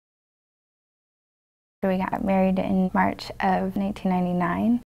We got married in March of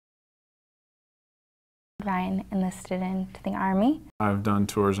 1999. Ryan enlisted into the Army. I've done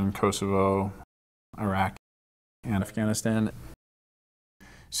tours in Kosovo, Iraq, and Afghanistan.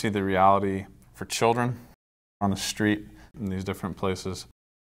 See the reality for children on the street in these different places.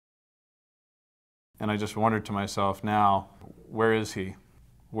 And I just wondered to myself now, where is he?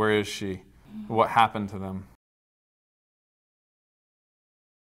 Where is she? What happened to them?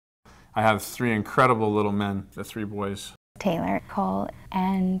 I have three incredible little men, the three boys. Taylor, Cole,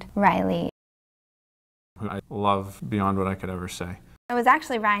 and Riley. Who I love beyond what I could ever say. It was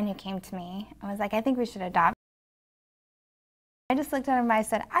actually Ryan who came to me. I was like, I think we should adopt. I just looked at him and I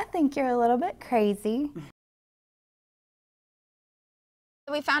said, I think you're a little bit crazy.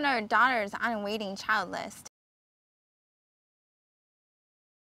 We found our daughters on a waiting child list.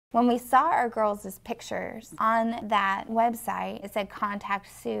 When we saw our girls' pictures on that website, it said contact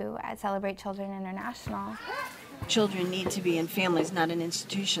Sue at Celebrate Children International. Children need to be in families, not in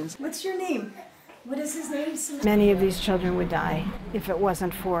institutions. What's your name? What is his name? Many of these children would die if it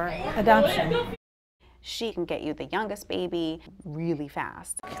wasn't for adoption. She can get you the youngest baby really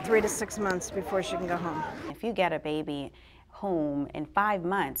fast. 3 to 6 months before she can go home. If you get a baby home in 5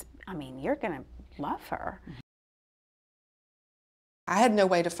 months, I mean, you're gonna love her. I had no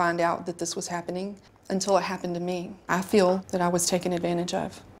way to find out that this was happening until it happened to me. I feel that I was taken advantage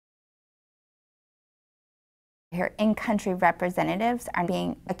of. Here, in-country representatives are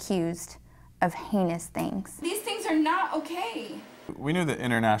being accused of heinous things. These things are not okay. We knew that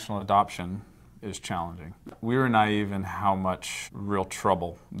international adoption is challenging. We were naive in how much real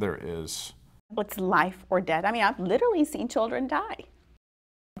trouble there is. It's life or death. I mean, I've literally seen children die.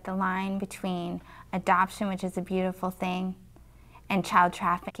 The line between adoption, which is a beautiful thing, and child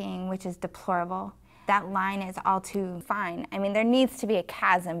trafficking, which is deplorable, that line is all too fine. I mean, there needs to be a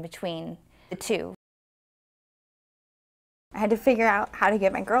chasm between the two. I had to figure out how to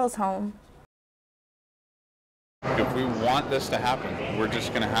get my girls home. If we want this to happen, we're just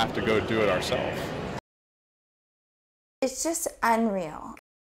going to have to go do it ourselves. It's just unreal.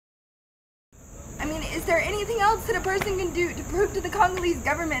 I mean, is there anything else that a person can do to prove to the Congolese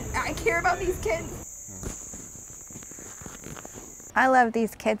government, I care about these kids? I love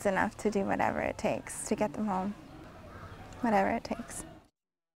these kids enough to do whatever it takes to get them home. Whatever it takes.